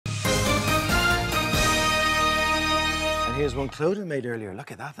here's one Clodagh made earlier.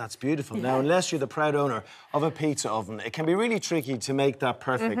 Look at that, that's beautiful. Yeah. Now, unless you're the proud owner of a pizza oven, it can be really tricky to make that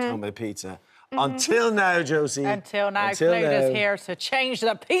perfect homemade pizza. Until now, Josie. Until now, Clodagh's here to change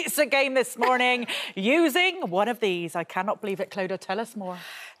the pizza game this morning using one of these. I cannot believe it. Clodagh, tell us more.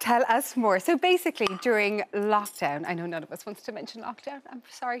 Tell us more. So basically, during lockdown, I know none of us wants to mention lockdown. I'm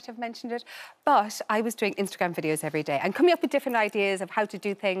sorry to have mentioned it. But I was doing Instagram videos every day and coming up with different ideas of how to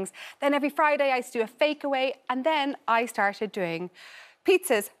do things. Then every Friday, I used to do a fake away. And then I started doing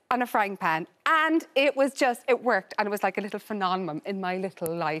pizzas on a frying pan. And it was just, it worked. And it was like a little phenomenon in my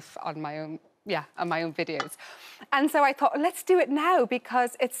little life on my own. Yeah, on my own videos. And so I thought, let's do it now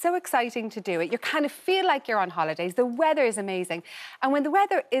because it's so exciting to do it. You kind of feel like you're on holidays. The weather is amazing. And when the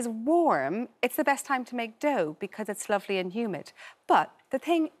weather is warm, it's the best time to make dough because it's lovely and humid. But the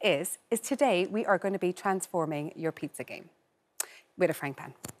thing is today we are going to be transforming your pizza game with a frying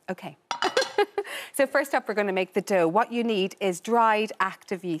pan. Okay. So first up, we're going to make the dough. What you need is dried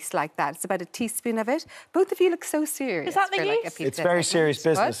active yeast like that. It's about a teaspoon of it. Both of you look so serious. Is that the yeast? Like it's very serious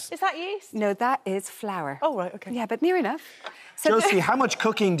business. What? Is that yeast? No, that is flour. Oh, right, OK. Yeah, but near enough. So Josie, how much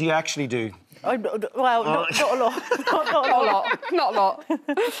cooking do you actually do? Well, not a lot. Not a lot.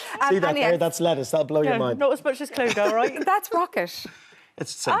 See that there? That's lettuce. That'll blow your mind. Not as much as Clodagh, right? That's rocket.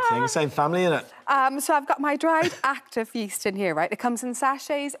 It's the same thing, same family, isn't it? So I've got my dried active yeast in here, right? It comes in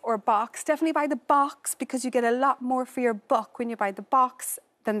sachets or box. Definitely buy the box because you get a lot more for your buck when you buy the box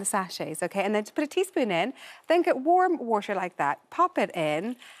than the sachets, OK? And then just put a teaspoon in, then get warm water like that, pop it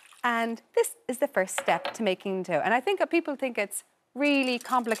in, and this is the first step to making dough. And I think people think it's really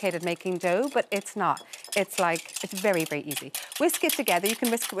complicated making dough, but it's not. It's very, very easy. Whisk it together. You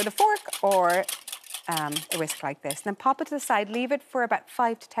can whisk it with a fork or a whisk like this. And then pop it to the side, leave it for about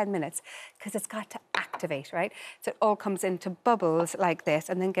 5 to 10 minutes because it's got to activate, right? So it all comes into bubbles like this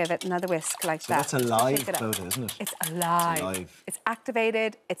and then give it another whisk like that. So that's alive, Clodagh, isn't it? It's alive. It's alive. It's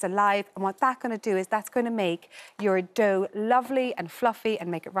activated, it's alive. And what that's going to do is that's going to make your dough lovely and fluffy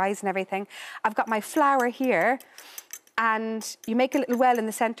and make it rise and everything. I've got my flour here. And you make a little well in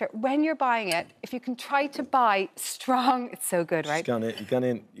the centre. When you're buying it, if you can try to buy strong, it's so good, right? You've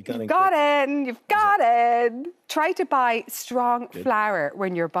got in. Try to buy strong flour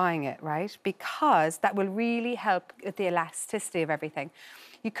when you're buying it, right? Because that will really help with the elasticity of everything.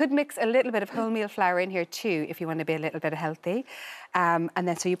 You could mix a little bit of wholemeal flour in here too, if you want to be a little bit healthy. And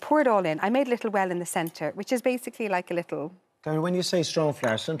then so you pour it all in. I made a little well in the centre, which is basically like a little... When you say strong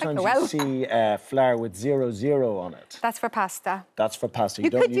flour, sometimes you see flour with 00 on it. That's for pasta. That's for pasta. You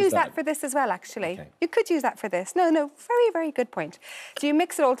could use that for this as well, actually. Okay. You could use that for this. No, very, very good point. So you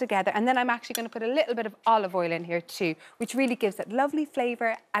mix it all together, and then I'm actually going to put a little bit of olive oil in here too, which really gives it lovely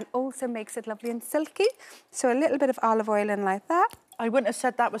flavour and also makes it lovely and silky. So a little bit of olive oil in like that. I wouldn't have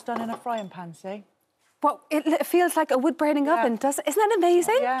said that was done in a frying pan, see? Well, it feels like a wood-burning oven, doesn't it? Isn't that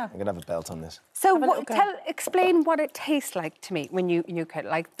amazing? Yeah. I'm going to have a belt on this. So explain what it tastes like to me when you cut it,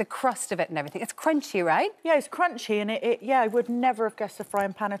 like the crust of it and everything. It's crunchy, right? Yeah, it's crunchy, and I would never have guessed a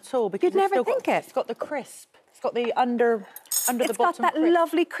frying pan at all because you'd never think it. It's got the crisp. It's got the under the bottom. It's got that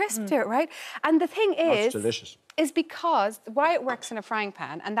lovely crisp to it, right? And the thing is, delicious. Is because why it works in a frying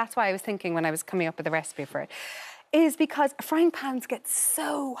pan, and that's why I was thinking when I was coming up with the recipe for it, is because frying pans get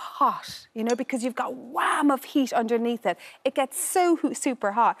so hot, you know, because you've got wham of heat underneath it. It gets so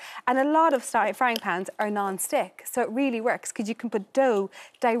super hot. And a lot of frying pans are non-stick, so it really works because you can put dough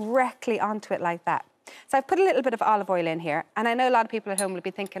directly onto it like that. So I've put a little bit of olive oil in here, and I know a lot of people at home will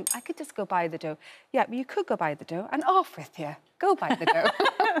be thinking, I could just go buy the dough. Yeah, but you could go buy the dough, and off with you. Go buy the dough.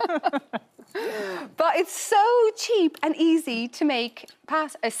 But it's so cheap and easy to make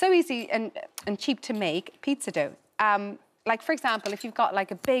so easy and cheap to make pizza dough. Like, for example, if you've got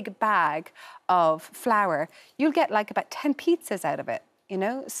like a big bag of flour, you'll get like about 10 pizzas out of it, you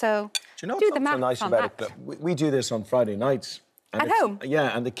know? So do you know what's so nice about it? We do this on Friday nights. At home?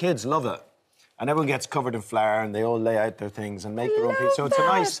 Yeah, and the kids love it. And everyone gets covered in flour and they all lay out their things and make their own pizza. So it's a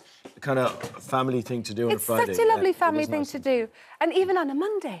nice kind of family thing to do on a Friday. It's such a lovely family thing to do. And even on a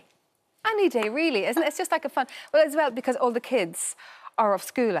Monday. Any day, really, isn't it? It's just like a fun... Well, as well, because all the kids are off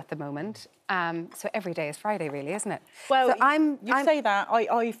school at the moment. So every day is Friday, really, isn't it? Well, so you say that,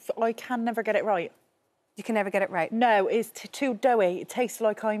 I can never get it right. You can never get it right? No, it's too doughy. It tastes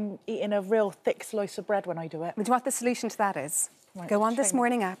like I'm eating a real thick slice of bread when I do it. But do you know what the solution to that is? Right, go on This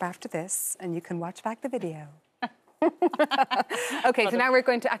Morning app after this and you can watch back the video. OK, so now we're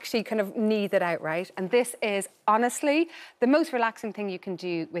going to actually kind of knead it out, right? And this is, honestly, the most relaxing thing you can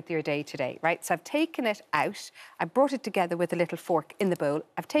do with your day today, right? So I've taken it out. I brought it together with a little fork in the bowl.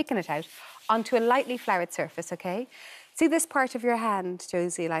 I've taken it out onto a lightly floured surface, OK? See this part of your hand,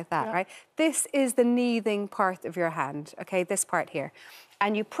 Josie, like that, right? This is the kneading part of your hand, okay, this part here.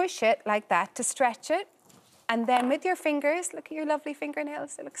 And you push it like that to stretch it. And then with your fingers, look at your lovely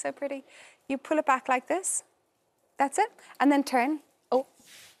fingernails, they look so pretty. You pull it back like this. That's it. And then turn. Oh,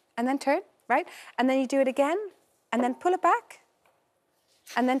 and then turn, right? And then you do it again, and then pull it back.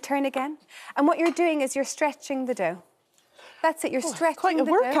 And then turn again. And what you're doing is you're stretching the dough. That's it, you're stretching quite a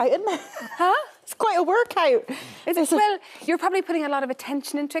the workout, dough. isn't it? Huh? It's quite a workout. Well, you're probably putting a lot of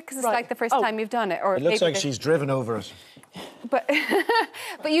attention into it because it's like the first time you've done it. Or it looks like she's driven over it. But,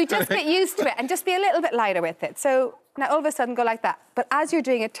 but you just get used to it and just be a little bit lighter with it. So now all of a sudden go like that. But as you're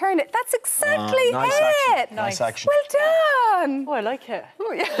doing it, turn it. That's exactly nice it. action. Nice action. Well done. Oh, I like it.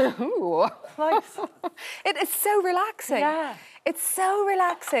 Oh, yeah. Ooh. Nice. It is so relaxing. Yeah. It's so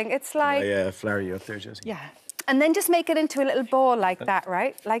relaxing. It's like... Yeah, flower you up there, Josie. Yeah. And then just make it into a little ball like that,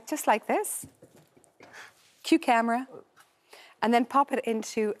 right? Like, just like this. Cue camera. And then pop it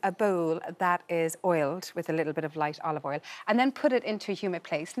into a bowl that is oiled with a little bit of light olive oil. And then put it into a humid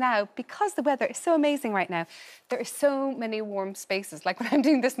place. Now, because the weather is so amazing right now, there are so many warm spaces. Like when I'm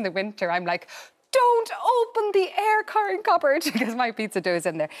doing this in the winter, I'm like, don't open the air current cupboard because my pizza dough is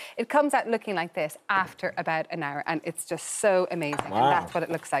in there. It comes out looking like this after about an hour and it's just so amazing. Wow. And that's what it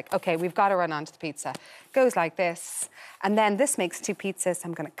looks like. Okay, we've got to run on to the pizza. Goes like this. And then this makes 2 pizzas. So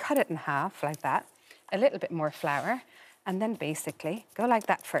I'm going to cut it in half like that. A little bit more flour. And then basically go like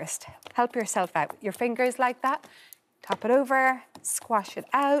that first. Help yourself out. Your fingers like that. Top it over, squash it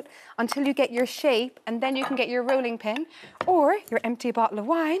out until you get your shape and then you can get your rolling pin or your empty bottle of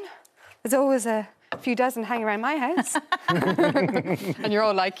wine. There's always a few dozen hanging around my house. And you're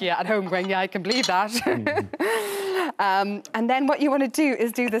all like, yeah, at home going, yeah, I can believe that. And then what you want to do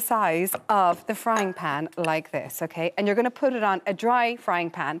is do the size of the frying pan like this, okay? And you're going to put it on a dry frying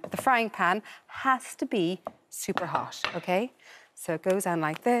pan, but the frying pan has to be super hot, okay? So it goes on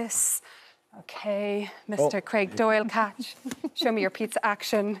like this. Okay, Mr. Craig Doyle catch. Show me your pizza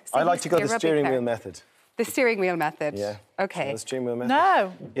action. I like to go the steering wheel method. The steering wheel method? Yeah. Okay. So the steering wheel method?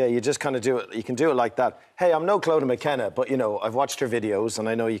 No. Yeah, you just kind of do it. You can do it like that. Hey, I'm no Clodagh McKenna, but, you know, I've watched her videos and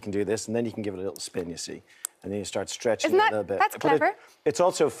I know you can do this. And then you can give it a little spin, you see. And then you start stretching it a little bit. That's clever. It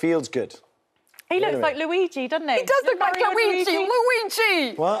also feels good. He looks like Luigi, doesn't he? He does look like Luigi.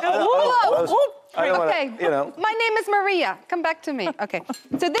 Luigi! Well, Okay, you know. My name is Maria. Come back to me. Okay.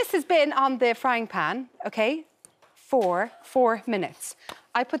 So this has been on the frying pan, okay, for 4 minutes.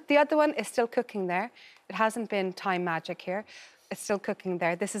 I put the other one, is still cooking there. It hasn't been time magic here. It's still cooking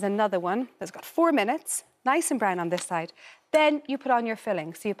there. This is another one that's got 4 minutes, nice and brown on this side. Then you put on your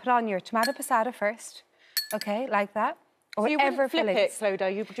filling. So you put on your tomato passata first, okay, like that. Or so you whatever wouldn't flip it,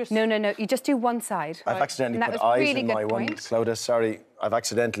 Clodagh, you just... No, you just do one side. I've accidentally put eyes in my one, Clodagh, sorry. I've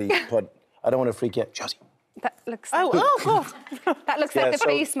accidentally put... I don't want to freak you out. Josie. That looks like... God. That looks like the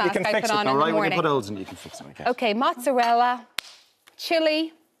face mask I put on in the morning. When you put holes in, you can fix it, okay? Okay, mozzarella,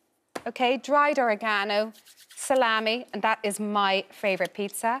 chili, okay, dried oregano, salami, and that is my favourite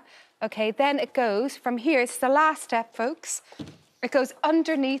pizza. Okay, then it goes from here, it's the last step, folks. It goes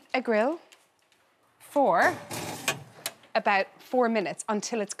underneath a grill for about 4 minutes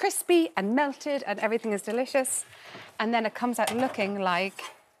until it's crispy and melted and everything is delicious. And then it comes out looking like...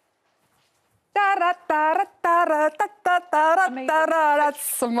 So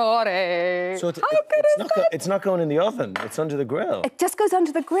it's not going in the oven, it's under the grill. It just goes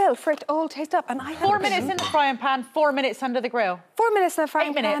under the grill for it to all taste up. And I 4 minutes in the frying pan, 4 minutes under the grill. 4 minutes in the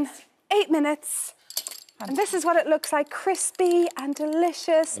frying 8 pan. minutes. 8 minutes. And this is what it looks like, crispy and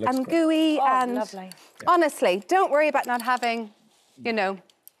delicious and gooey. Oh, and lovely. Honestly, don't worry about not having, you know,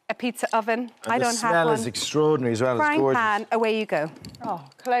 a pizza oven. And I don't have one. the smell is extraudinary as well. Frying It's gorgeous. pan, away you go. Oh,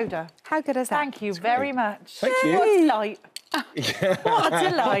 Clodagh. How good is that? Thank you very much. Thank you. What a delight. What a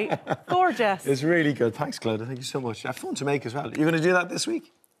delight. Gorgeous. It's really good. Thanks, Clodagh. Thank you so much. Have fun to make as well. You're going to do that this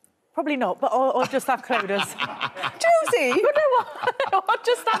week? Probably not, but I'll just have Clodagh's. Josie! You know what? I'll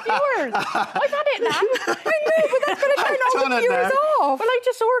just have yours. I've had it now. I know, but that's going to turn all the viewers off. Well, I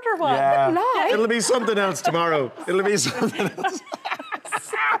just order one. Yeah. Lie. It'll be something else tomorrow. It'll be something else.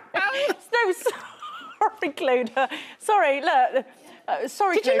 No, sorry, Clodagh. Sorry, look.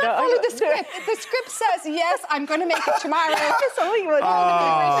 Sorry, Did you Clodagh. not follow the script? The script says, yes, I'm going to make it tomorrow. That's all you would.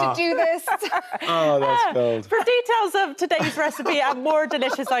 I should do this. Oh, that's gold. For details of today's recipe and more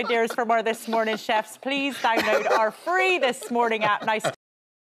delicious ideas from our This Morning chefs, please download our free This Morning app. Nice